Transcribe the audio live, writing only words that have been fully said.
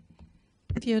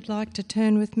If you'd like to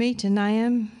turn with me to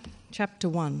Nahum chapter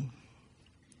 1.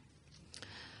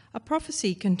 A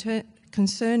prophecy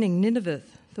concerning Nineveh,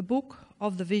 the book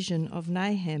of the vision of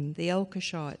Nahum the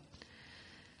Elkoshite.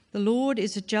 The Lord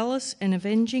is a jealous and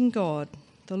avenging God.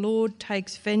 The Lord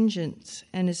takes vengeance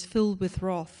and is filled with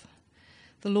wrath.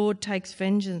 The Lord takes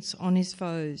vengeance on his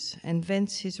foes and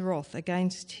vents his wrath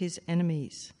against his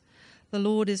enemies. The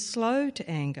Lord is slow to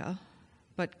anger,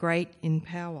 but great in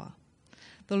power.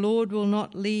 The Lord will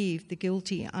not leave the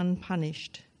guilty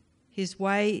unpunished. His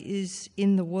way is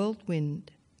in the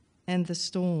whirlwind and the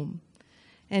storm,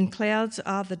 and clouds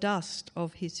are the dust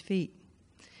of his feet.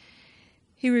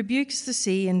 He rebukes the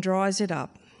sea and dries it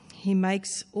up. He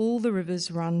makes all the rivers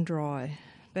run dry.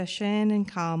 Bashan and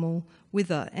Carmel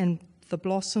wither, and the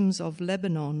blossoms of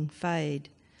Lebanon fade.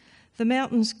 The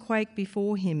mountains quake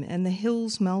before him, and the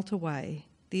hills melt away.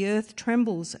 The earth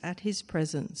trembles at his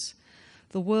presence,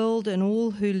 the world and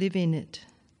all who live in it.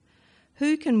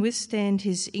 Who can withstand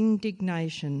his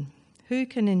indignation? Who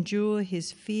can endure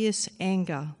his fierce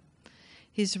anger?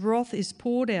 His wrath is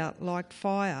poured out like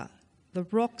fire. The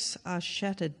rocks are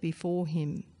shattered before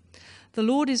him. The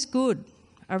Lord is good,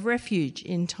 a refuge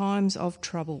in times of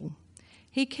trouble.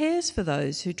 He cares for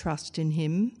those who trust in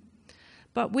him.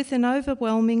 But with an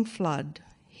overwhelming flood,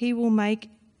 he will make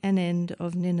an end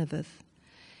of Nineveh.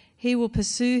 He will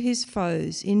pursue his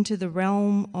foes into the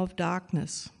realm of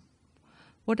darkness.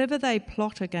 Whatever they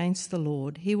plot against the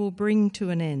Lord, he will bring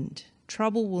to an end.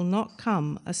 Trouble will not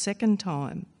come a second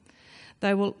time.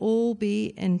 They will all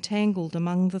be entangled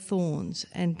among the thorns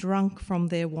and drunk from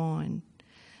their wine.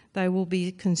 They will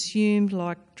be consumed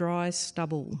like dry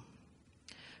stubble.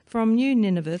 From New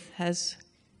Nineveh has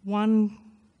one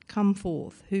come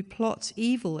forth who plots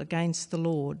evil against the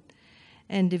Lord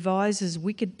and devises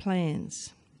wicked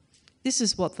plans. This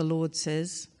is what the Lord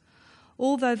says: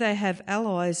 although they have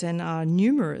allies and are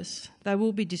numerous, they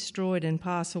will be destroyed and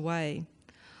pass away.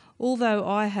 Although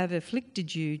I have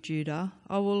afflicted you, Judah,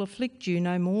 I will afflict you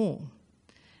no more.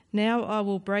 Now I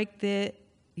will break their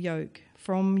yoke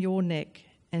from your neck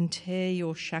and tear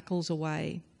your shackles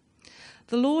away.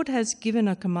 The Lord has given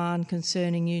a command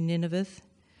concerning you, Nineveh.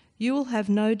 You will have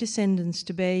no descendants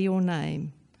to bear your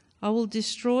name. I will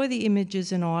destroy the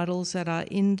images and idols that are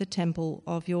in the temple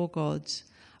of your gods.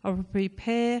 I will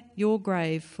prepare your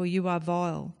grave, for you are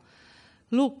vile.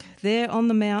 Look, there on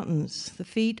the mountains, the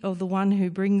feet of the one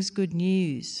who brings good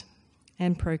news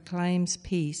and proclaims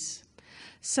peace.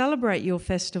 Celebrate your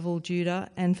festival,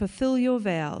 Judah, and fulfill your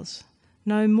vows.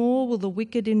 No more will the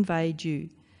wicked invade you.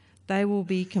 They will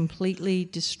be completely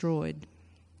destroyed.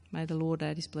 May the Lord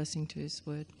add his blessing to his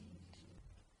word.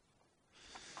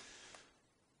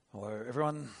 Hello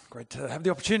everyone, great to have the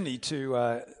opportunity to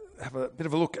have a bit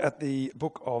of a look at the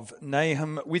book of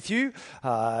Nahum with you.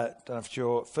 Don't know if it's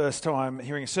your first time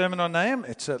hearing a sermon on Nahum.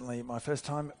 It's certainly my first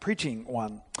time preaching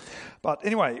one. But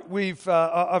anyway,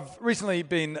 I've recently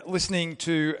been listening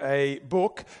to a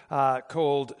book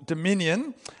called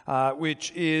Dominion,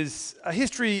 which is a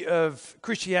history of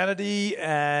Christianity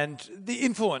and the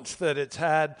influence that it's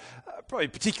had, probably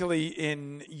particularly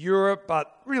in Europe,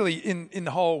 but really in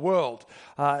the whole world.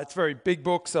 It's a very big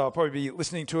book, so I'll probably be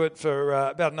listening to it for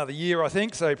about another year, I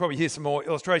think, so you'll probably hear some more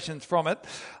illustrations from it.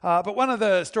 But one of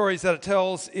the stories that it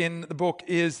tells in the book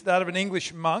is that of an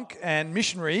English monk and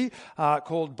missionary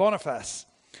called Boniface.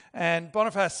 And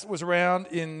Boniface was around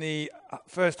in the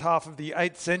first half of the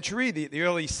 8th century, the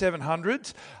early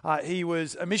 700s. He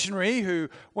was a missionary who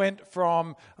went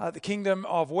from the kingdom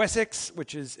of Wessex,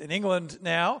 which is in England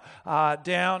now,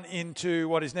 down into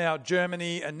what is now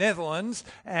Germany and Netherlands,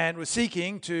 and was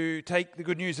seeking to take the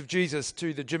good news of Jesus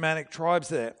to the Germanic tribes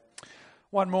there.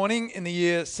 One morning in the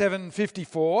year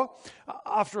 754,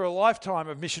 after a lifetime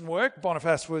of mission work,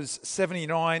 Boniface was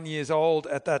 79 years old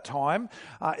at that time,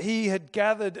 he had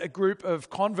gathered a group of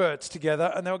converts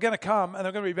together, and they were going to come and they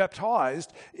were going to be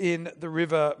baptized in the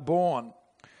River Bourne.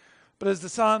 But as the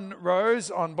sun rose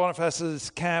on Boniface's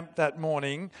camp that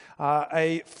morning,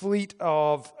 a fleet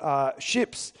of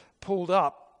ships pulled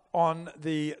up on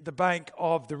the bank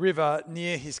of the river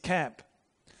near his camp.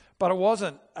 But it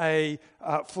wasn't a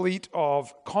fleet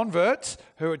of converts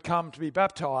who had come to be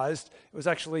baptized. It was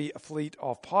actually a fleet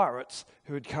of pirates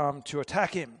who had come to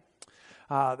attack him.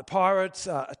 The pirates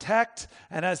attacked,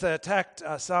 and as they attacked,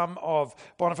 some of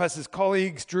Boniface's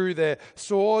colleagues drew their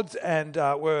swords and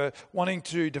were wanting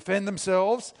to defend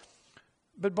themselves.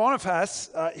 But Boniface,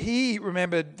 he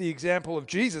remembered the example of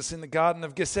Jesus in the Garden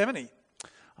of Gethsemane.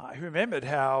 He remembered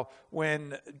how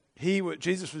when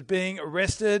Jesus was being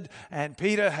arrested and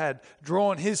Peter had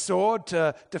drawn his sword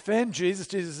to defend Jesus,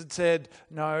 Jesus had said,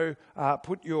 "No,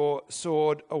 put your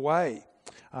sword away."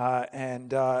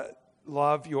 and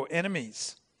love your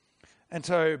enemies. And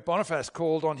so Boniface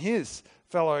called on his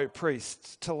fellow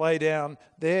priests to lay down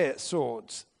their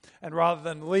swords. And rather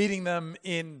than leading them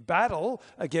in battle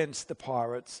against the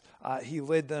pirates, he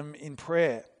led them in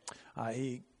prayer.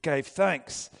 He gave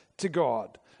thanks to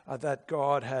God that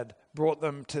God had brought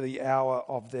them to the hour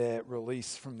of their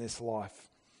release from this life.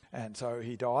 And so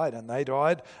he died, and they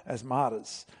died as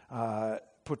martyrs,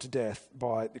 put to death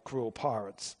by the cruel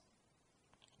pirates.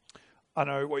 I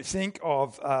know what you think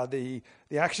of the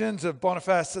actions of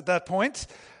Boniface at that point.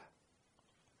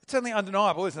 It's certainly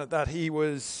undeniable, isn't it, that he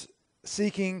was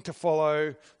seeking to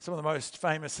follow some of the most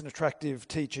famous and attractive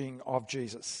teaching of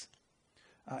Jesus.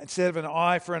 Instead of an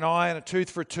eye for an eye and a tooth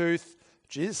for a tooth,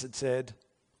 Jesus had said,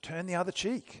 turn the other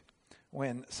cheek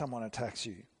when someone attacks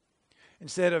you.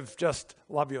 Instead of just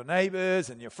love your neighbours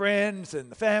and your friends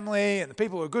and the family and the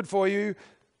people who are good for you,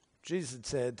 Jesus had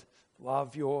said,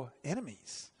 love your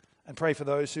enemies and pray for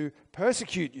those who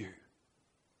persecute you.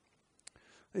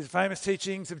 These are famous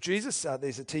teachings of Jesus.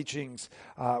 These are teachings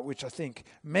which I think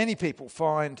many people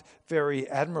find very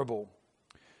admirable.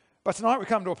 But tonight we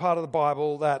come to a part of the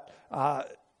Bible that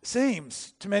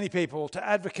seems to many people to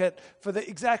advocate for the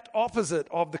exact opposite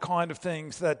of the kind of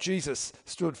things that Jesus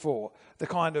stood for, the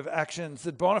kind of actions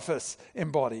that Boniface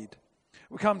embodied.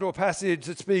 We come to a passage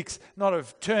that speaks not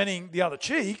of turning the other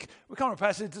cheek, we come to a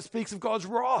passage that speaks of God's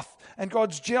wrath and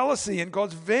God's jealousy and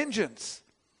God's vengeance.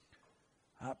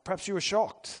 Perhaps you were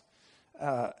shocked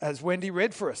as Wendy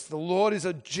read for us. The Lord is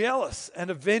a jealous and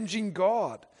avenging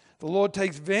God. The Lord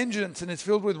takes vengeance and is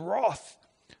filled with wrath.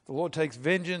 The Lord takes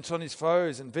vengeance on his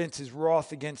foes and vents his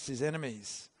wrath against his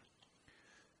enemies.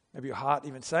 Maybe your heart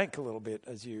even sank a little bit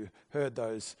as you heard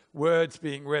those words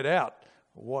being read out.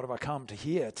 What have I come to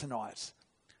hear tonight?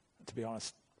 To be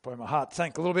honest, probably my heart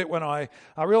sank a little bit when I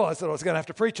realised that I was going to have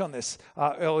to preach on this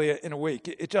earlier in a week.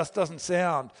 It just doesn't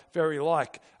sound very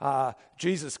like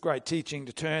Jesus' great teaching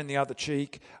to turn the other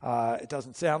cheek. It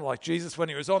doesn't sound like Jesus when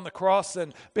he was on the cross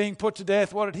and being put to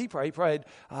death. What did he pray? He prayed,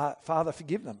 Father,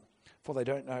 forgive them, for they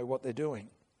don't know what they're doing.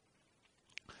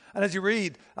 And as you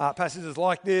read passages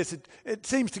like this, it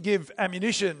seems to give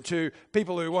ammunition to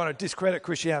people who want to discredit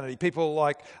Christianity. People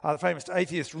like the famous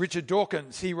atheist Richard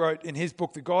Dawkins. He wrote in his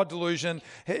book, The God Delusion,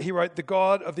 he wrote, the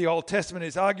God of the Old Testament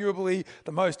is arguably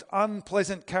the most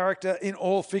unpleasant character in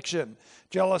all fiction.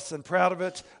 Jealous and proud of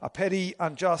it, a petty,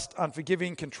 unjust,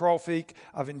 unforgiving control freak,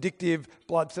 a vindictive,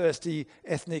 bloodthirsty,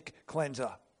 ethnic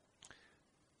cleanser.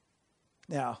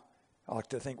 Now, I like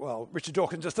to think, well, Richard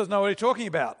Dawkins just doesn't know what he's talking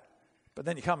about. But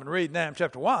then you come and read Nahum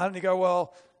chapter 1 and you go,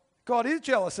 well, God is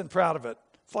jealous and proud of it.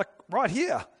 It's like right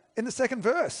here in the second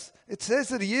verse. It says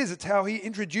that he is. It's how he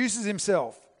introduces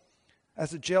himself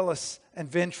as a jealous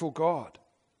and vengeful God.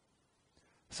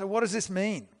 So what does this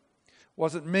mean?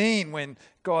 What does it mean when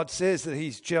God says that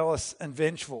he's jealous and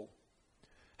vengeful?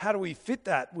 How do we fit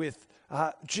that with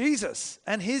Jesus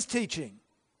and his teaching?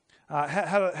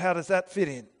 How does that fit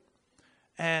in?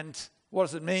 And what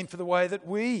does it mean for the way that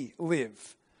we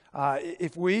live?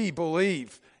 If we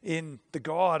believe in the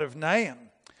God of Nahum,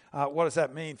 what does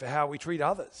that mean for how we treat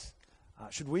others?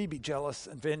 Should we be jealous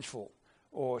and vengeful?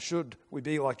 Or should we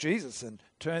be like Jesus and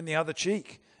turn the other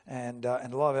cheek and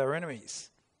love our enemies?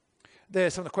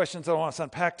 There's some of the questions that I want us to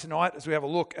unpack tonight as we have a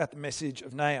look at the message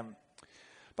of Nahum.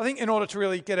 But I think in order to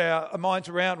really get our minds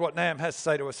around what Nahum has to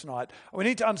say to us tonight, we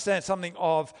need to understand something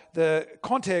of the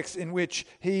context in which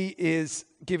he is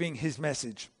giving his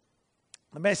message.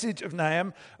 The message of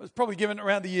Nahum was probably given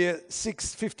around the year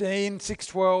 615,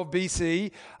 612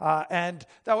 BC, and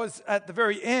that was at the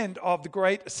very end of the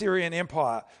great Assyrian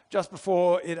Empire, just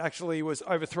before it actually was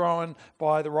overthrown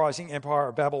by the rising empire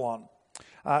of Babylon.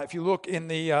 If you look in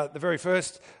the very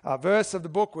first verse of the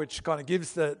book, which kind of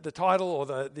gives the title or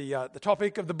the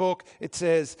topic of the book, it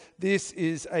says, "This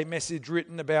is a message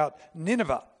written about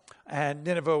Nineveh," and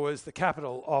Nineveh was the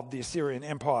capital of the Assyrian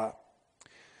Empire.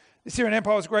 The Assyrian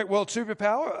Empire was a great world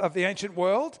superpower of the ancient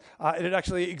world. It had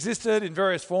actually existed in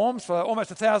various forms for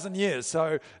almost 1,000 years.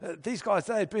 So these guys,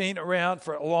 they had been around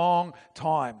for a long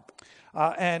time.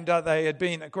 And they had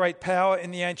been a great power in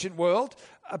the ancient world.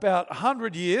 About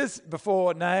 100 years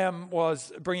before Nahum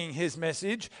was bringing his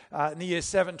message, in the year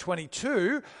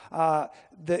 722,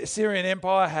 the Assyrian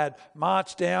Empire had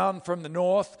marched down from the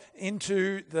north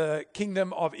into the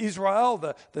kingdom of Israel,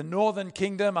 the northern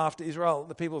kingdom. After Israel,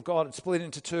 the people of God had split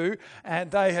into two,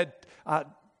 and they had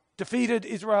defeated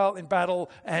Israel in battle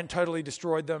and totally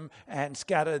destroyed them and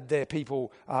scattered their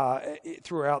people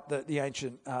throughout the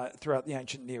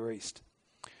ancient Near East.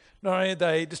 Not only had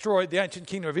they destroyed the ancient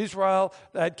kingdom of Israel,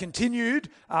 they had continued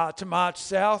to march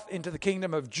south into the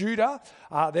kingdom of Judah.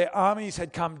 Their armies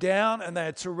had come down and they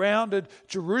had surrounded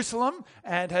Jerusalem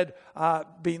and had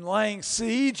been laying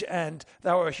siege, and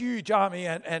they were a huge army,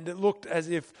 and it looked as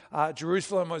if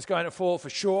Jerusalem was going to fall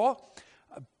for sure.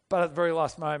 But at the very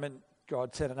last moment,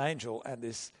 God sent an angel, and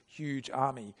this huge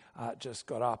army just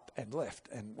got up and left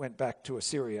and went back to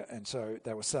Assyria, and so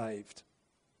they were saved.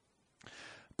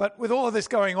 But with all of this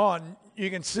going on, you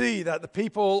can see that the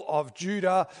people of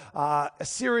Judah,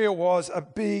 Assyria was a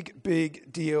big,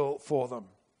 big deal for them.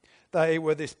 They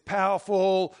were this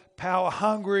powerful,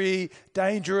 power-hungry,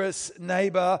 dangerous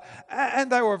neighbor,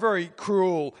 and they were a very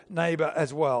cruel neighbor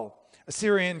as well.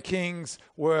 Assyrian kings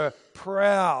were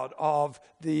proud of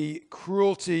the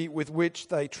cruelty with which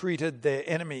they treated their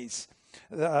enemies.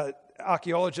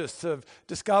 Archaeologists have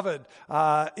discovered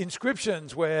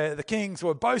inscriptions where the kings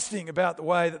were boasting about the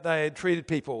way that they had treated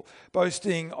people,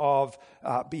 boasting of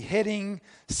beheading,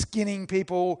 skinning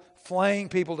people, flaying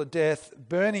people to death,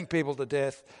 burning people to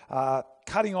death,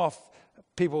 cutting off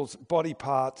people's body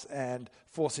parts, and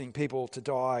forcing people to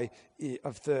die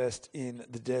of thirst in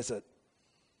the desert.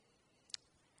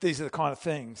 These are the kind of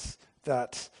things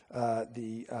that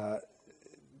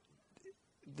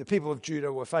the people of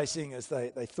Judah were facing as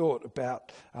they thought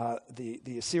about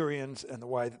the Assyrians and the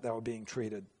way that they were being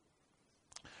treated.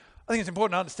 I think it's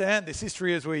important to understand this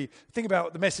history as we think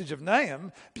about the message of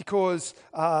Nahum, because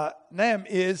Nahum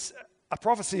is a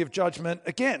prophecy of judgment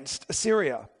against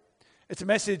Assyria. It's a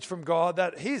message from God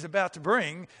that he is about to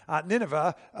bring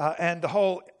Nineveh and the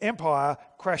whole empire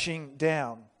crashing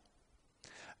down.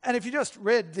 And if you just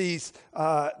read these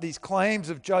claims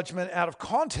of judgment out of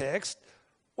context,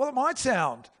 well, it might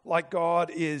sound like God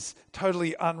is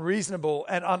totally unreasonable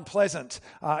and unpleasant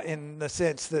in the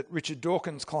sense that Richard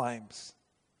Dawkins claims.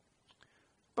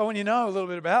 But when you know a little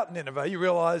bit about Nineveh, you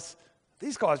realise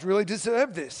these guys really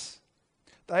deserve this.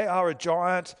 They are a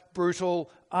giant,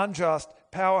 brutal, unjust,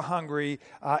 power-hungry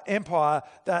empire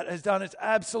that has done its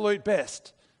absolute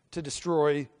best to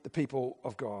destroy the people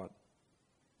of God.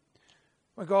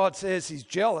 When God says he's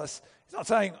jealous, he's not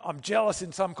saying I'm jealous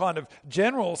in some kind of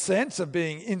general sense of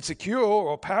being insecure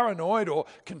or paranoid or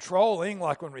controlling,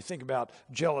 like when we think about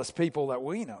jealous people that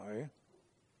we know.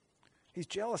 He's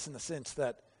jealous in the sense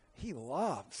that he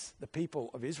loves the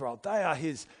people of Israel. They are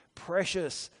his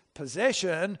precious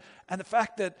possession, and the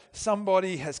fact that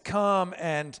somebody has come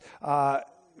and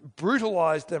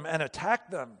brutalized them and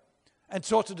attacked them and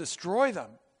sought to destroy them,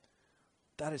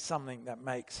 that is something that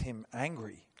makes him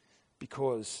angry,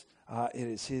 because it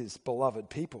is his beloved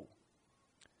people.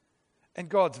 And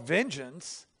God's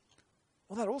vengeance,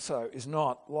 well, that also is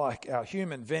not like our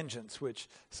human vengeance, which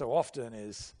so often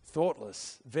is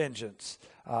thoughtless vengeance,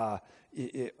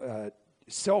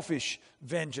 selfish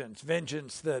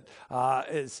vengeance that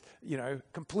is,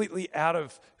 completely out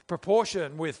of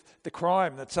proportion with the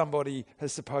crime that somebody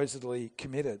has supposedly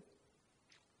committed.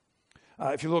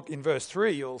 If you look in verse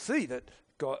 3, you'll see that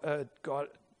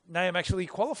Nahum actually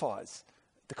qualifies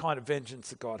the kind of vengeance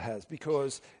that God has,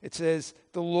 because it says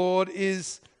the Lord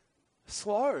is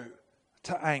slow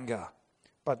to anger,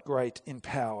 but great in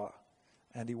power,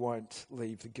 and he won't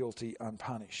leave the guilty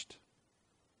unpunished.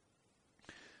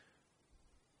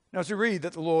 Now, as we read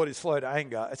that the Lord is slow to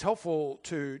anger, it's helpful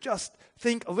to just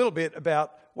think a little bit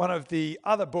about one of the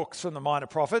other books from the minor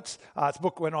prophets. It's a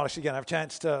book we're not actually going to have a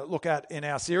chance to look at in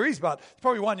our series, but it's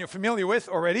probably one you're familiar with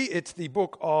already. It's the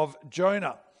book of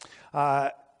Jonah.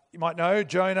 You might know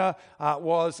Jonah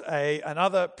was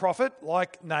another prophet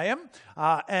like Nahum,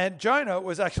 and Jonah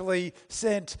was actually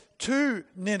sent to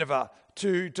Nineveh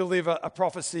to deliver a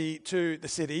prophecy to the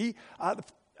city.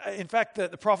 In fact, the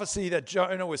prophecy that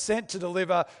Jonah was sent to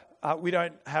deliver, we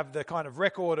don't have the kind of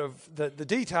record of the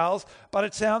details, but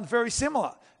it sounds very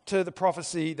similar to the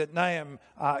prophecy that Nahum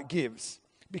gives,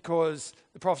 because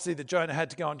the prophecy that Jonah had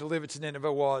to go and deliver to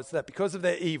Nineveh was that because of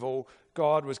their evil,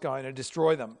 God was going to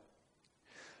destroy them.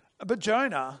 But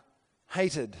Jonah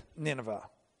hated Nineveh.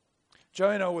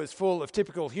 Jonah was full of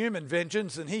typical human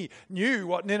vengeance, and he knew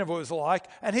what Nineveh was like,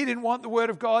 and he didn't want the word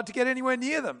of God to get anywhere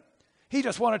near them. He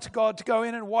just wanted God to go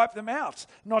in and wipe them out,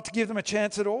 not to give them a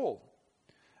chance at all.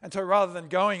 And so rather than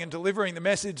going and delivering the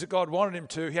message that God wanted him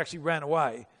to, he actually ran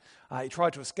away. He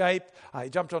tried to escape, he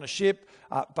jumped on a ship,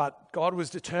 but God was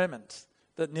determined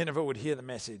that Nineveh would hear the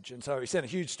message. And so he sent a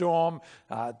huge storm.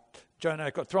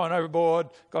 Jonah got thrown overboard,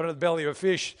 got into the belly of a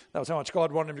fish. That was how much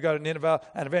God wanted him to go to Nineveh,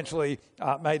 and eventually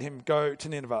made him go to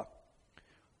Nineveh.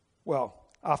 Well,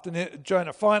 after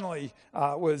Jonah finally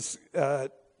was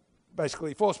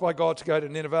basically forced by God to go to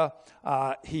Nineveh,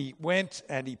 he went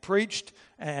and he preached,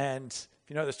 and if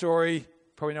you know the story,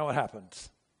 probably know what happened.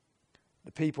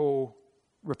 The people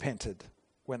repented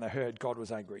when they heard God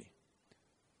was angry.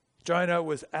 Jonah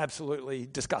was absolutely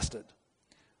disgusted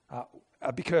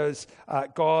because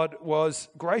God was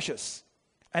gracious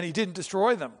and he didn't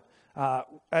destroy them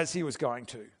as he was going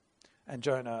to. And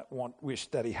Jonah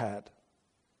wished that he had.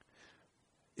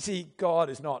 You see, God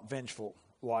is not vengeful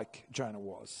like Jonah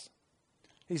was.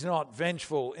 He's not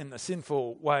vengeful in the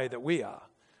sinful way that we are,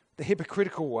 the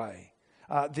hypocritical way,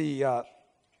 the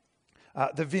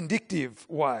vindictive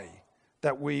way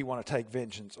that we want to take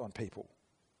vengeance on people.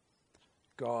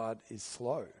 God is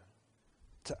slow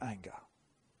to anger.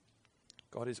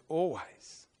 God is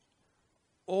always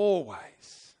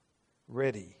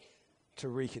ready to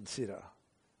reconsider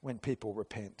when people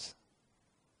repent.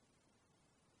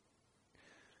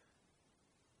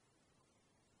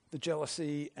 The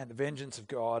jealousy and the vengeance of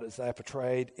God as they are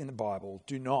portrayed in the Bible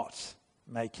do not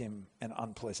make him an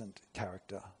unpleasant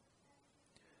character.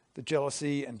 The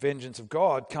jealousy and vengeance of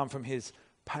God come from his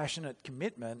passionate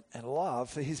commitment and love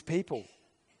for his people.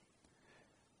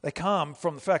 They come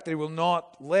from the fact that he will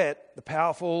not let the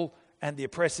powerful and the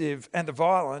oppressive and the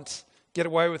violent get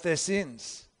away with their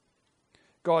sins.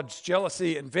 God's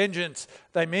jealousy and vengeance,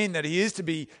 they mean that he is to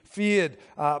be feared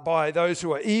by those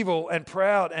who are evil and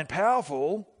proud and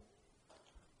powerful.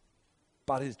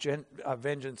 But his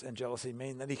vengeance and jealousy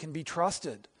mean that he can be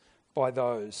trusted by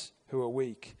those who are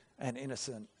weak and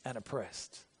innocent and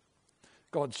oppressed.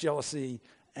 God's jealousy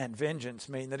and vengeance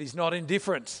mean that he's not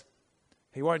indifferent.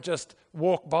 He won't just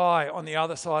walk by on the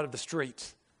other side of the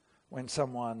street when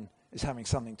someone is having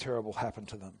something terrible happen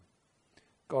to them.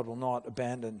 God will not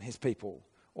abandon his people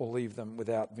or leave them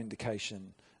without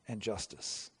vindication and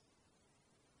justice.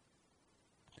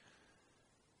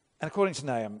 And according to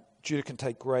Nahum, Judah can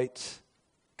take great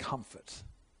comfort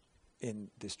in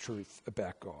this truth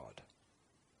about God.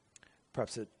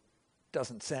 Perhaps it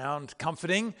doesn't sound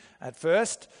comforting at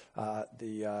first.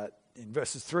 In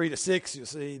verses 3 to 6, you'll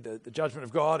see the judgment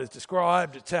of God is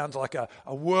described. It sounds like a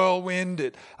whirlwind.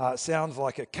 It sounds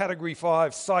like a Category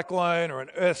 5 cyclone or an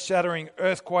earth-shattering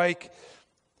earthquake.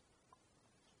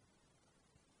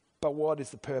 But what is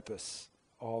the purpose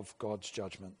of God's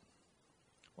judgment?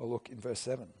 Well, look in verse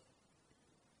 7.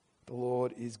 The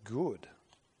Lord is good,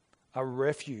 a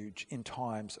refuge in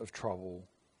times of trouble.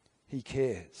 He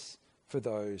cares for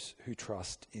those who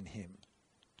trust in him.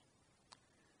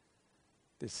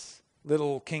 This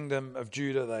little kingdom of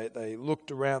Judah, they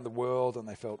looked around the world and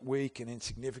they felt weak and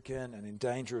insignificant and in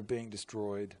danger of being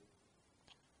destroyed.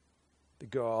 The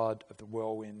God of the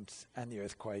whirlwind and the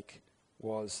earthquake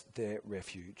was their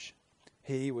refuge.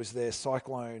 He was their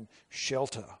cyclone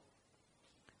shelter.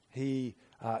 He,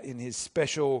 in his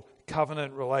special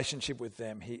covenant relationship with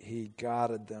them, he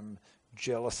guarded them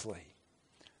jealously.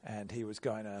 And he was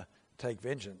going to take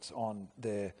vengeance on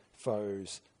their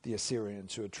foes, the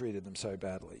Assyrians who had treated them so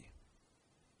badly.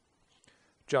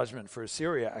 Judgment for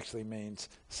Assyria actually means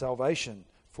salvation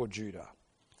for Judah.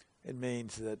 It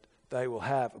means that they will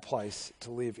have a place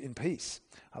to live in peace.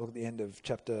 I look at the end of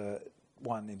chapter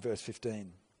 1 in verse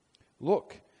 15.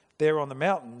 Look, there on the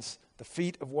mountains, the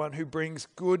feet of one who brings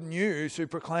good news, who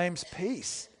proclaims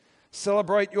peace.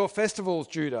 Celebrate your festivals,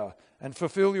 Judah, and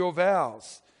fulfill your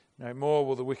vows. No more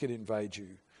will the wicked invade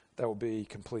you. They will be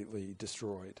completely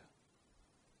destroyed.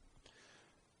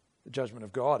 The judgment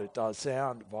of God, it does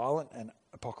sound violent and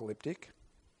apocalyptic,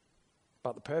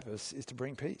 but the purpose is to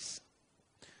bring peace.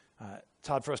 It's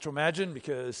hard for us to imagine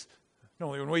because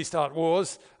normally when we start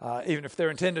wars, even if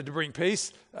they're intended to bring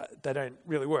peace, they don't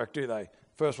really work, do they?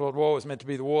 First World War was meant to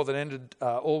be the war that ended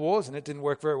all wars, and it didn't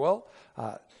work very well.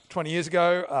 20 years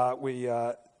ago, we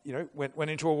went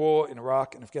into a war in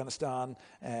Iraq and Afghanistan,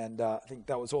 and I think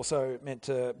that was also meant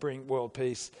to bring world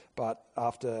peace. But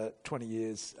after 20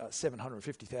 years,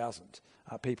 750,000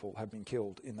 people have been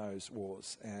killed in those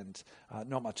wars, and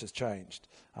not much has changed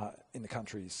in the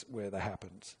countries where they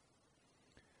happened.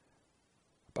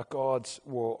 But God's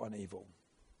war on evil,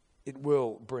 it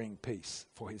will bring peace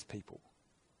for his people.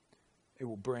 It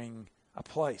will bring a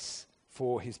place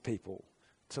for his people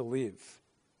to live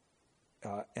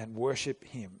and worship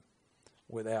him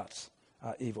without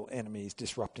evil enemies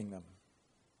disrupting them.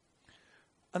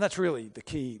 And that's really the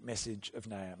key message of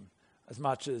Nahum. As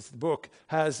much as the book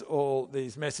has all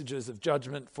these messages of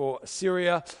judgment for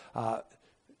Assyria,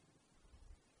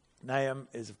 Nahum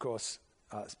is, of course,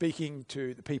 speaking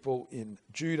to the people in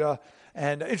Judah.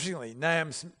 And interestingly,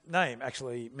 Nahum's name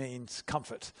actually means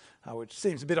comfort, which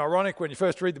seems a bit ironic when you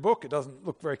first read the book. It doesn't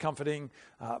look very comforting,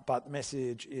 but the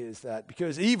message is that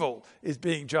because evil is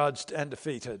being judged and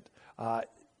defeated,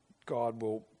 God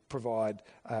will provide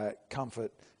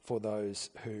comfort for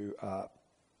those who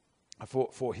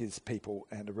for his people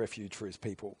and a refuge for his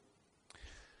people.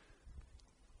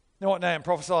 Now what Nahum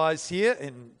prophesies here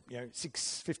in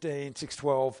 6:15,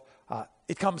 6:12,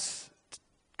 it comes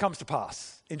to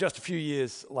pass in just a few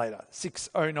years later.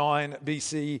 609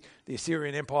 BC, the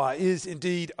Assyrian Empire is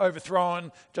indeed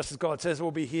overthrown, just as God says it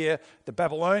will be here. The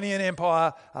Babylonian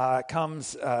Empire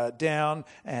comes down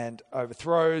and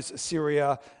overthrows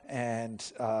Assyria,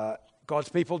 and God's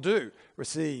people do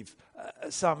receive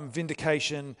some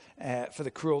vindication for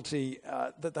the cruelty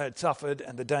that they had suffered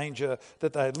and the danger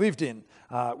that they had lived in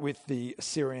with the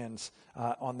Assyrians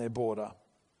on their border.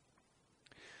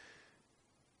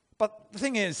 But the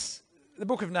thing is, the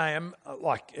book of Nahum,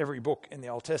 like every book in the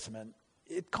Old Testament,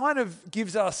 it kind of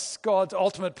gives us God's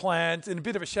ultimate plans in a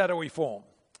bit of a shadowy form.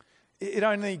 It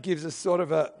only gives us sort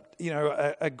of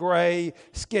a grey,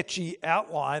 sketchy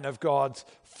outline of God's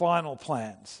final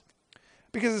plans.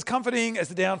 Because as comforting as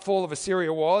the downfall of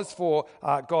Assyria was for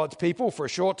God's people for a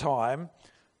short time,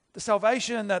 the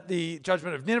salvation that the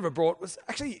judgment of Nineveh brought was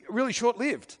actually really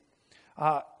short-lived.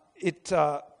 It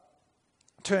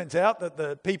turns out that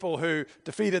the people who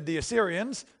defeated the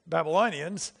Assyrians,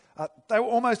 Babylonians, they were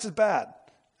almost as bad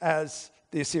as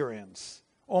the Assyrians,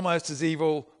 almost as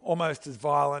evil, almost as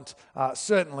violent,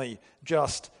 certainly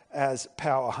just as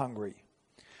power-hungry.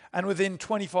 And within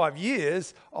 25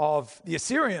 years of the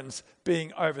Assyrians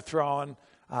being overthrown,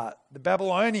 the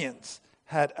Babylonians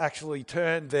had actually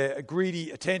turned their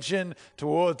greedy attention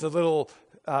towards the little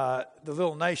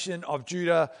nation of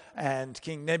Judah, and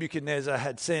King Nebuchadnezzar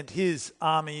had sent his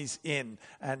armies in,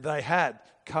 and they had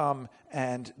come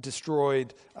and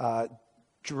destroyed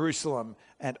Jerusalem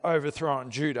and overthrown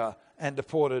Judah and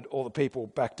deported all the people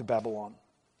back to Babylon.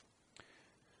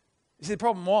 You see, the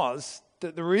problem was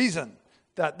that the reason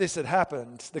that this had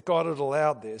happened, that God had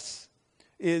allowed this,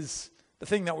 is the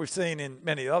thing that we've seen in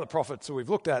many other prophets that we've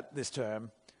looked at this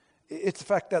term. It's the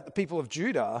fact that the people of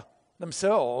Judah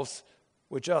themselves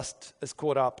were just as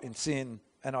caught up in sin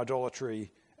and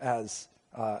idolatry as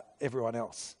everyone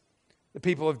else. The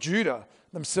people of Judah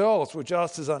themselves were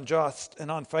just as unjust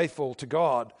and unfaithful to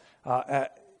God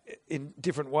in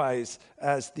different ways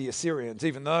as the Assyrians,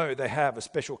 even though they have a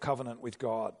special covenant with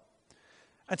God.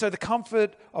 And so the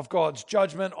comfort of God's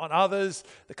judgment on others,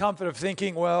 the comfort of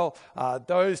thinking,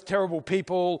 those terrible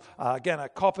people are going to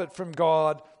cop it from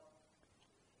God,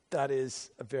 that is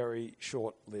a very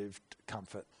short-lived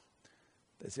comfort.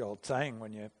 There's the old saying,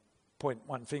 when you point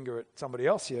one finger at somebody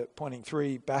else, you're pointing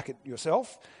three back at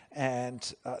yourself.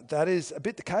 And that is a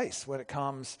bit the case when it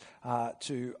comes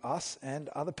to us and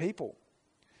other people.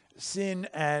 Sin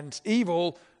and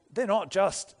evil, they're not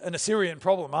just an Assyrian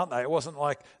problem, aren't they? It wasn't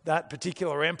like that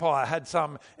particular empire had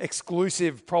some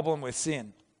exclusive problem with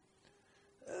sin.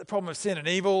 The problem of sin and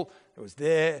evil, it was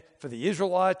there for the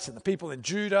Israelites and the people in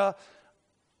Judah.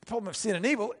 The problem of sin and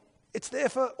evil, it's there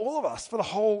for all of us, for the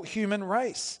whole human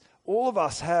race. All of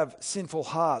us have sinful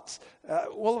hearts.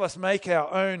 All of us make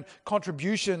our own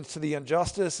contributions to the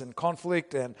injustice and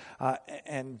conflict and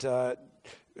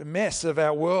mess of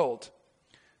our world.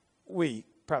 We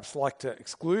perhaps like to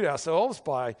exclude ourselves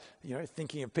by,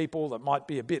 thinking of people that might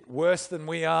be a bit worse than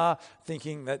we are,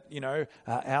 thinking that,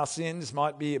 our sins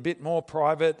might be a bit more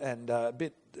private and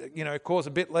cause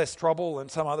a bit less trouble than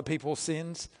some other people's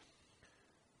sins.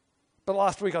 But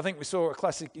last week, I think we saw a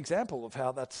classic example of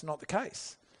how that's not the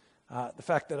case. The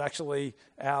fact that actually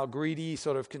our greedy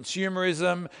sort of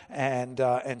consumerism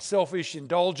and selfish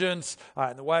indulgence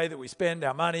in the way that we spend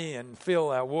our money and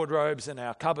fill our wardrobes and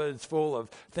our cupboards full of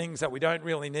things that we don't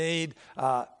really need,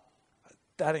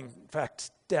 that in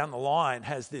fact down the line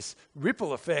has this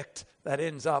ripple effect that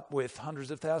ends up with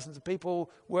hundreds of thousands of people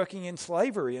working in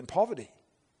slavery and poverty.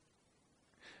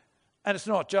 And it's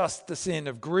not just the sin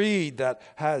of greed that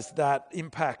has that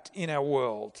impact in our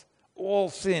world. All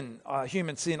sin,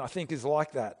 human sin, I think, is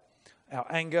like that. Our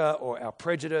anger or our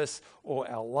prejudice or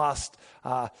our lust,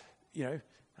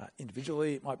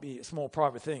 individually it might be a small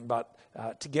private thing, but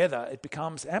together it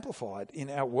becomes amplified in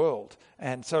our world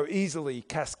and so easily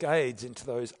cascades into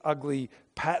those ugly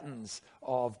patterns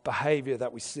of behaviour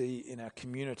that we see in our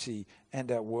community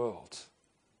and our world.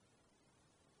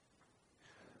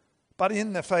 But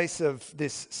in the face of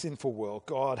this sinful world,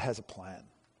 God has a plan.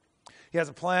 He has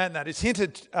a plan that is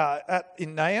hinted at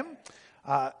in Nahum.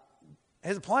 He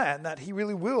has a plan that he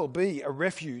really will be a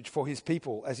refuge for his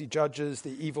people as he judges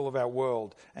the evil of our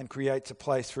world and creates a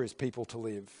place for his people to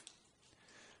live.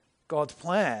 God's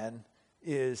plan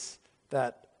is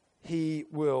that he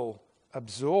will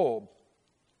absorb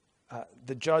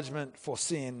the judgment for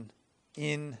sin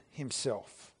in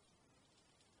himself.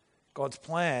 God's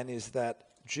plan is that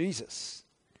Jesus,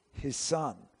 his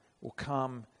son, will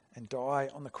come and die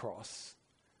on the cross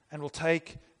and will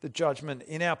take the judgment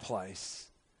in our place.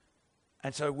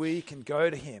 And so we can go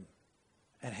to him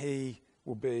and he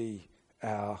will be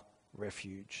our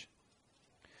refuge.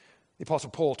 The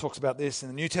Apostle Paul talks about this in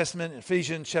the New Testament, in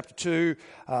Ephesians chapter 2.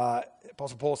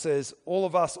 Apostle Paul says, all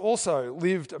of us also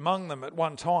lived among them at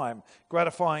one time,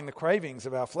 gratifying the cravings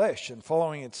of our flesh and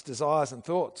following its desires and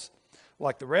thoughts.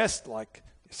 Like the rest, like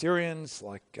the Assyrians,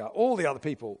 like all the other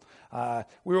people,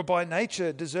 we were by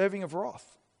nature deserving of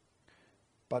wrath.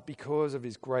 But because of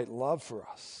his great love for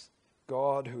us,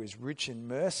 God, who is rich in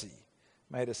mercy,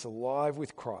 made us alive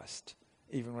with Christ,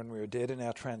 even when we were dead in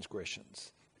our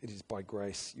transgressions. It is by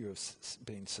grace you have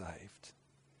been saved.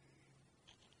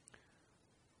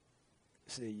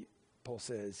 See, Paul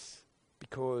says,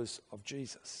 because of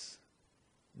Jesus,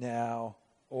 now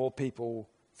all people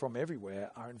from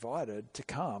everywhere are invited to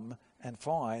come and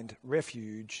find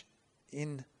refuge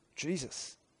in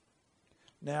Jesus.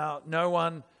 Now, no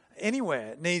one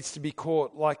anywhere needs to be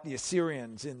caught like the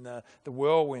Assyrians in the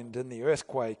whirlwind and the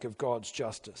earthquake of God's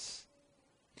justice.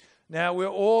 Now we're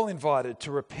all invited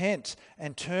to repent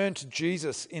and turn to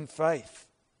Jesus in faith.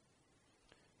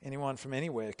 Anyone from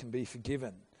anywhere can be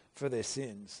forgiven for their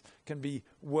sins, can be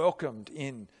welcomed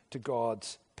in to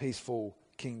God's peaceful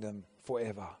kingdom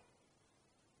forever.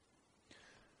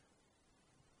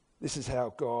 This is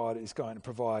how God is going to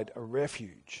provide a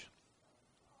refuge.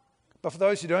 But for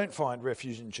those who don't find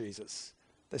refuge in Jesus,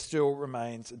 there still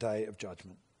remains a day of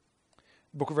judgment.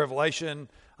 The book of Revelation,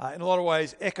 in a lot of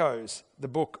ways, echoes the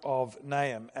book of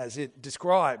Nahum as it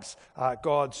describes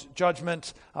God's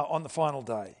judgment on the final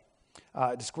day.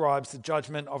 It describes the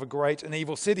judgment of a great and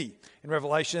evil city. In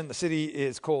Revelation, the city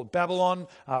is called Babylon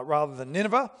rather than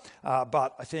Nineveh,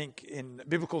 but I think in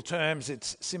biblical terms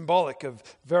it's symbolic of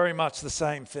very much the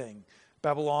same thing.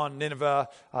 Babylon, Nineveh,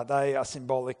 they are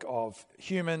symbolic of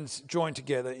humans joined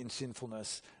together in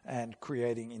sinfulness and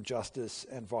creating injustice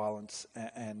and violence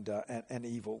and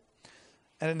evil.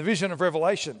 And in the vision of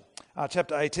Revelation,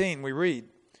 chapter 18, we read,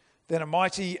 "Then a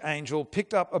mighty angel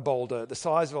picked up a boulder the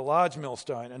size of a large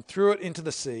millstone and threw it into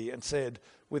the sea and said,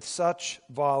 'With such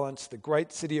violence the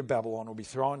great city of Babylon will be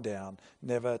thrown down,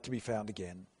 never to be found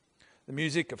again. The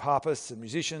music of harpists and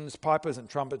musicians, pipers and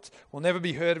trumpets will never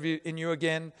be heard in you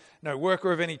again. No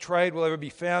worker of any trade will ever be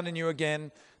found in you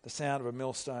again. The sound of a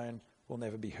millstone will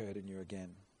never be heard in you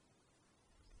again.'"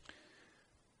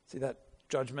 See, that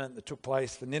judgment that took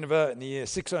place for Nineveh in the year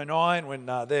 609 when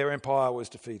their empire was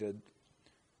defeated,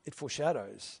 it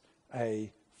foreshadows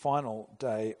a final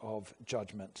day of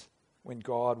judgment when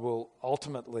God will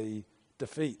ultimately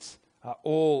defeat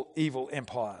all evil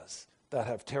empires that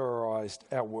have terrorized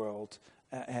our world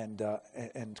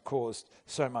and caused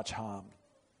so much harm.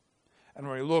 And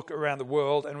when we look around the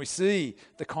world and we see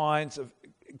the kinds of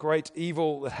great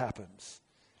evil that happens,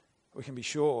 we can be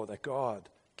sure that God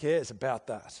cares about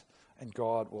that and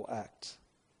God will act.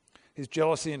 His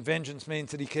jealousy and vengeance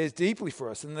means that he cares deeply for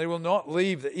us and that he will not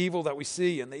leave the evil that we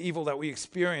see and the evil that we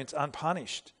experience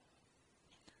unpunished.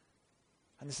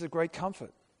 And this is a great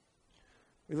comfort.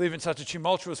 We live in such a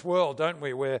tumultuous world, don't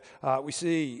we, where we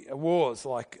see wars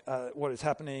like what is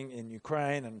happening in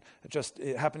Ukraine and just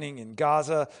happening in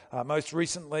Gaza most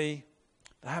recently.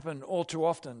 They happen all too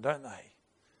often, don't they?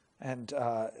 And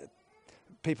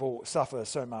people suffer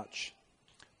so much.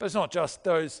 But it's not just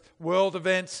those world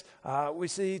events. We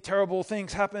see terrible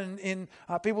things happen in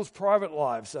people's private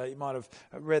lives. You might have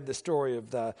read the story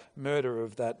of the murder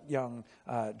of that young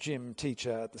gym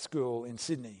teacher at the school in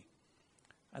Sydney.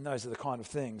 And those are the kind of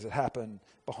things that happen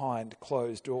behind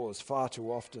closed doors far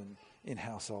too often in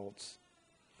households.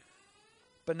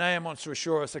 But Nahum wants to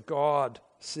assure us that God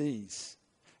sees,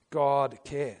 God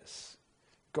cares,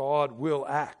 God will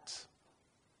act.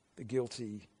 The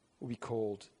guilty will be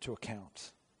called to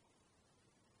account.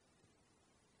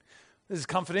 This is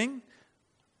comforting,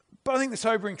 but I think the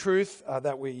sobering truth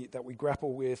that we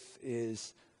grapple with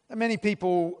is that many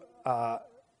people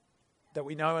that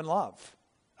we know and love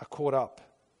are caught up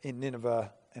in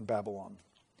Nineveh and Babylon.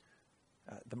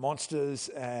 The monsters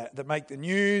that make the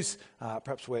news,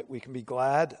 perhaps we can be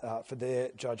glad for their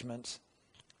judgment.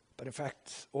 But in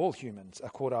fact, all humans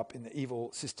are caught up in the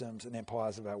evil systems and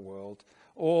empires of our world.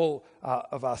 All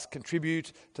of us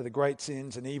contribute to the great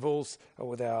sins and evils, or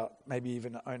with our maybe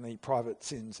even only private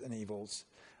sins and evils.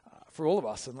 For all of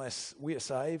us, unless we are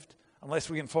saved, unless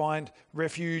we can find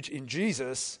refuge in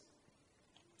Jesus,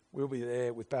 we'll be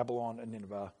there with Babylon and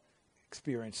Nineveh,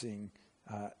 experiencing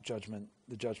the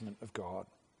judgment of God.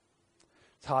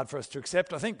 It's hard for us to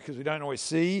accept, I think, because we don't always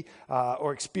see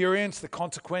or experience the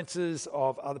consequences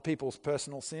of other people's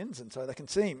personal sins, and so they can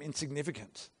seem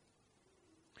insignificant.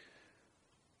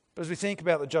 But as we think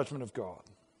about the judgment of God,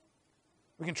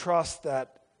 we can trust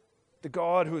that the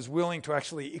God who is willing to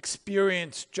actually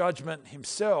experience judgment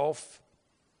himself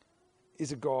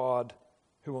is a God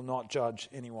who will not judge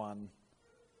anyone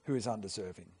who is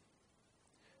undeserving.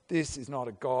 This is not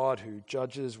a God who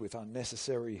judges with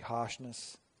unnecessary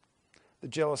harshness. The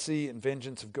jealousy and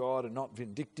vengeance of God are not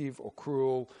vindictive or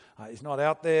cruel. He's not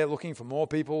out there looking for more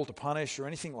people to punish or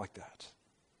anything like that.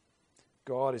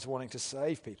 God is wanting to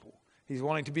save people. He's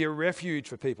wanting to be a refuge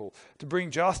for people, to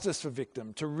bring justice for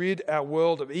victims, to rid our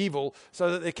world of evil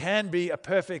so that there can be a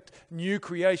perfect new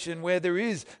creation where there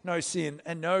is no sin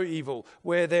and no evil,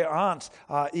 where there aren't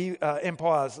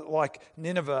empires like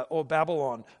Nineveh or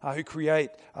Babylon who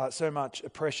create so much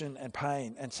oppression and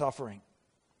pain and suffering.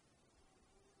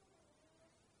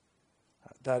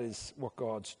 That is what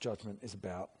God's judgment is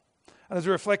about. And as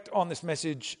we reflect on this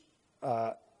message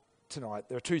tonight,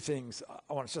 there are two things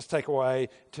I want to just take away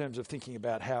in terms of thinking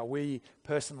about how we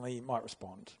personally might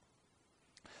respond.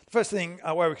 The first thing,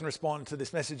 way we can respond to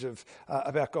this message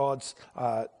about God's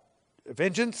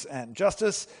vengeance and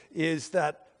justice is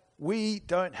that we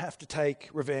don't have to take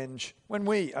revenge when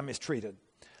we are mistreated.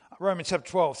 Romans chapter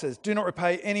 12 says, "Do not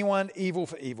repay anyone evil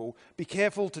for evil. Be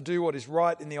careful to do what is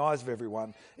right in the eyes of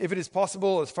everyone. If it is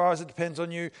possible, as far as it depends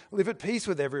on you, live at peace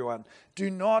with everyone.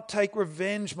 Do not take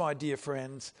revenge, my dear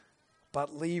friends,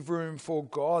 but leave room for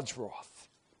God's wrath.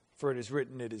 For it is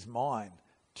written, it is mine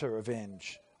to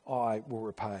revenge, I will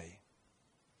repay."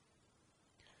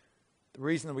 The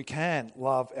reason that we can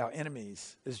love our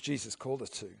enemies as Jesus called us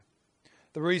to,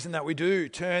 the reason that we do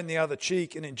turn the other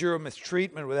cheek and endure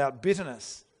mistreatment without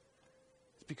bitterness,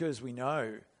 is because we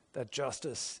know that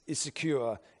justice is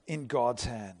secure in God's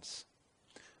hands.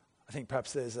 I think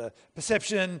perhaps there's a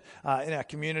perception in our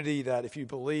community that if you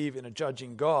believe in a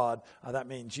judging God, that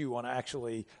means you want to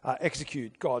actually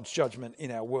execute God's judgment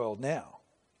in our world now.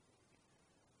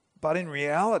 But in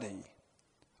reality,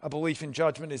 a belief in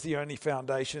judgment is the only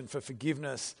foundation for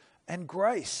forgiveness and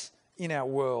grace in our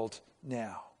world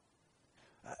now.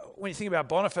 When you think about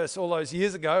Boniface all those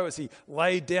years ago, as he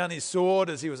laid down his sword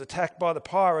as he was attacked by the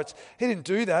pirates, he didn't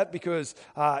do that because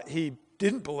he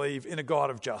didn't believe in a God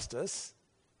of justice.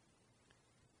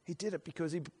 He did it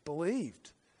because he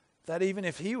believed that even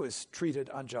if he was treated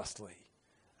unjustly,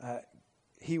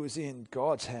 he was in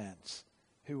God's hands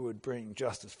who would bring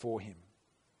justice for him.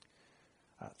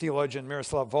 Theologian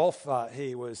Miroslav Volf,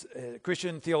 he was a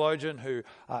Christian theologian who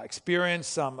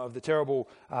experienced some of the terrible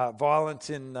violence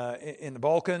in the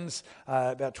Balkans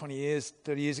about 30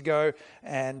 years ago.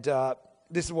 And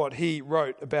this is what he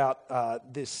wrote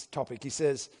about this topic. He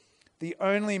says, "The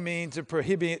only means of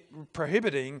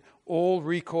prohibiting all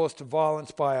recourse to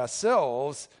violence by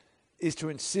ourselves is to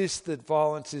insist that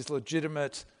violence is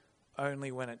legitimate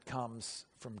only when it comes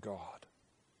from God."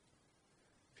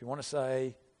 If you want to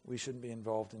say we shouldn't be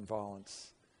involved in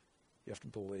violence, you have to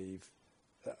believe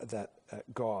that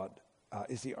God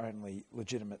is the only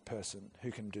legitimate person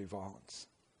who can do violence.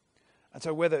 And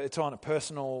so whether it's on a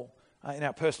personal, in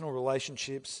our personal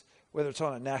relationships, whether it's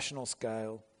on a national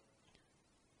scale,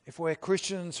 if we're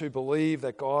Christians who believe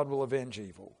that God will avenge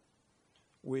evil,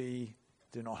 we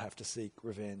do not have to seek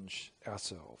revenge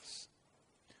ourselves.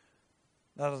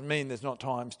 That doesn't mean there's not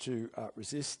times to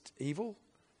resist evil,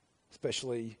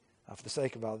 especially for the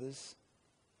sake of others.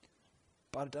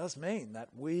 But it does mean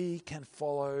that we can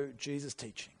follow Jesus'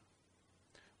 teaching.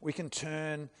 We can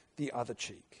turn the other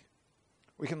cheek.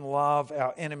 We can love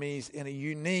our enemies in a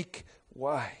unique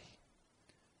way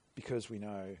because we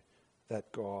know that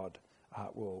God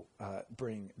will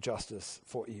bring justice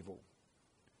for evil.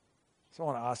 So I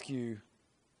want to ask you,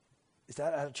 is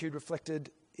that attitude reflected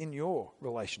in your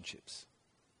relationships,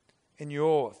 in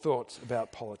your thoughts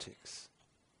about politics?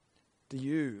 Do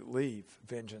you leave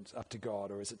vengeance up to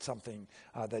God, or is it something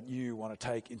that you want to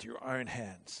take into your own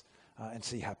hands and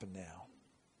see happen now?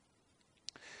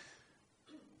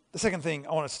 The second thing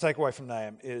I want us to take away from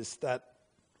Nahum is that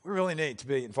we really need to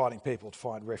be inviting people to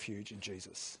find refuge in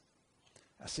Jesus.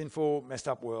 Our sinful, messed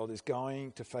up world is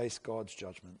going to face God's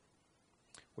judgment.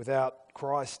 Without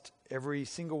Christ, every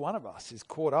single one of us is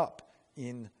caught up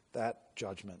in that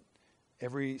judgment.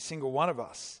 Every single one of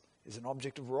us is an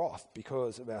object of wrath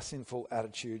because of our sinful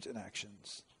attitudes and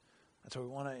actions. And so we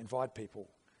want to invite people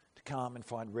to come and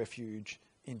find refuge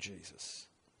in Jesus.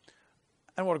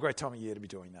 And what a great time of year to be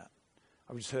doing that.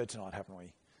 I've just heard tonight, haven't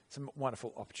we? Some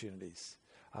wonderful opportunities.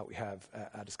 We have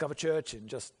our Discover Church in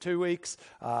just 2 weeks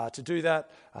to do that.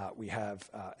 We have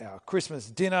our Christmas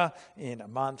dinner in a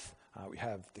month. We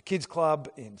have the kids club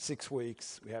in 6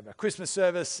 weeks. We have our Christmas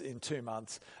service in 2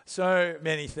 months. So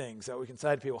many things that we can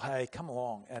say to people, hey, come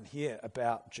along and hear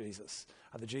about Jesus,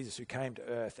 the Jesus who came to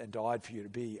earth and died for you to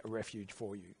be a refuge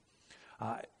for you.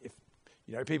 If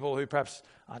you know people who perhaps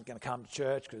aren't going to come to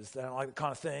church because they don't like the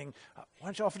kind of thing, why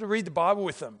don't you offer to read the Bible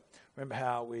with them? Remember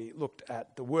how we looked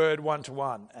at the Word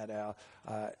one-to-one at our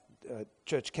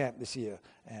church camp this year,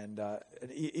 and an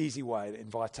easy way to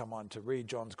invite someone to read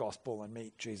John's Gospel and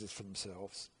meet Jesus for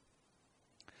themselves.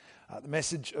 The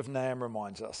message of Nahum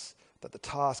reminds us that the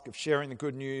task of sharing the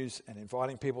good news and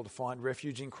inviting people to find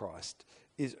refuge in Christ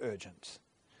is urgent.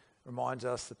 It reminds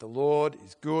us that the Lord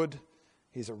is good,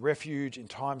 He's a refuge in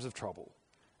times of trouble,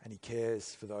 and He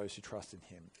cares for those who trust in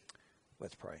Him.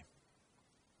 Let's pray.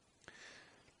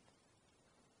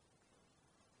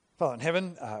 Father in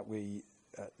heaven, we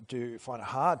do find it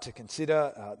hard to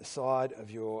consider the side of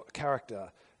your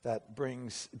character that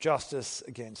brings justice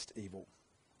against evil.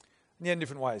 And yet in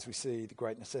different ways we see the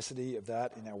great necessity of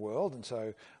that in our world, and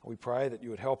so we pray that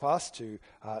you would help us to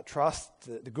trust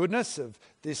the goodness of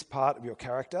this part of your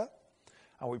character.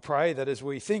 And we pray that as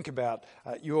we think about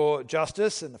your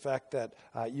justice and the fact that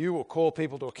you will call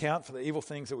people to account for the evil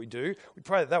things that we do, we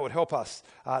pray that that would help us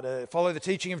to follow the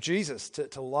teaching of Jesus,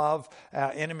 to love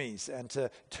our enemies and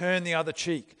to turn the other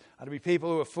cheek, and to be people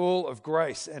who are full of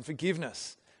grace and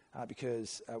forgiveness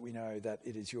because we know that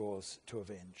it is yours to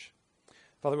avenge.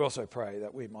 Father, we also pray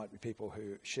that we might be people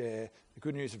who share the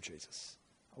good news of Jesus.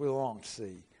 We long to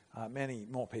see many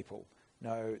more people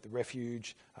know the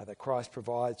refuge that Christ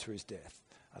provides through his death,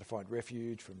 to find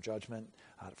refuge from judgment,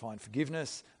 to find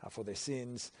forgiveness for their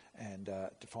sins, and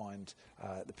to find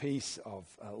the peace of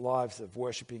lives of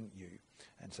worshipping you.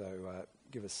 And so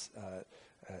give us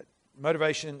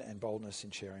motivation and boldness in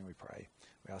sharing, we pray.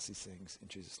 We ask these things in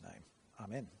Jesus' name.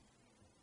 Amen.